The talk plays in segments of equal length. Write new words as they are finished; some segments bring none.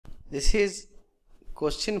This is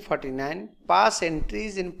question 49. Pass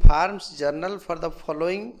entries in firm's journal for the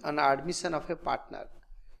following on admission of a partner.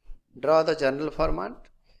 Draw the journal format.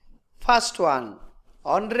 First one,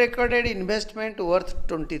 unrecorded investment worth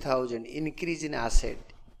 20,000, increase in asset,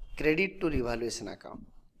 credit to revaluation account.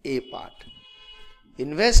 A part.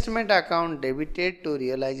 Investment account debited to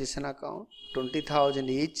realization account, 20,000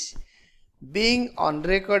 each, being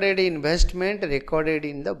unrecorded investment recorded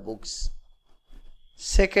in the books.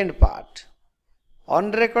 Second part,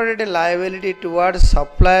 unrecorded liability towards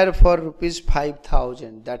supplier for rupees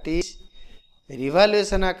 5,000, that is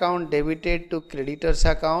revaluation account debited to creditors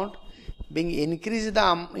account, being increased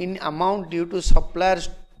in amount due to supplier's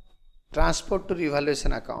transport to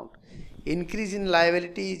revaluation account. Increase in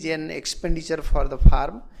liability is an expenditure for the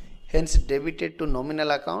firm, hence debited to nominal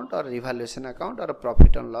account or revaluation account or a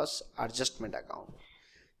profit and loss adjustment account,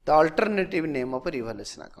 the alternative name of a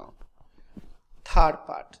revaluation account. Third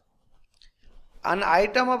part, an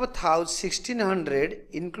item of 1,600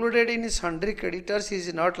 included in sundry creditors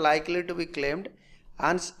is not likely to be claimed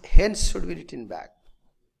and hence should be written back.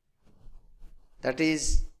 That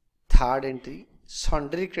is third entry,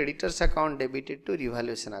 sundry creditors account debited to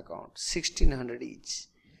revaluation account, 1,600 each.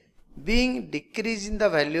 Being decrease in the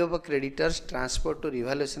value of a creditor's transport to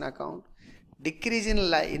revaluation account, decrease in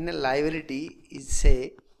liability is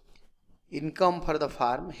say income for the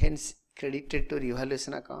firm, hence credited to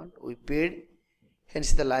revaluation account. We paid,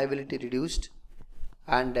 hence the liability reduced,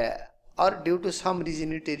 and or due to some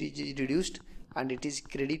reason it is reduced and it is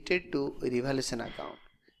credited to revaluation account.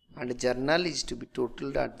 And journal is to be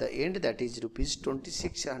totaled at the end, that is rupees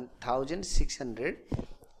 26,600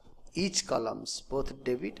 each columns, both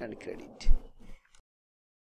debit and credit.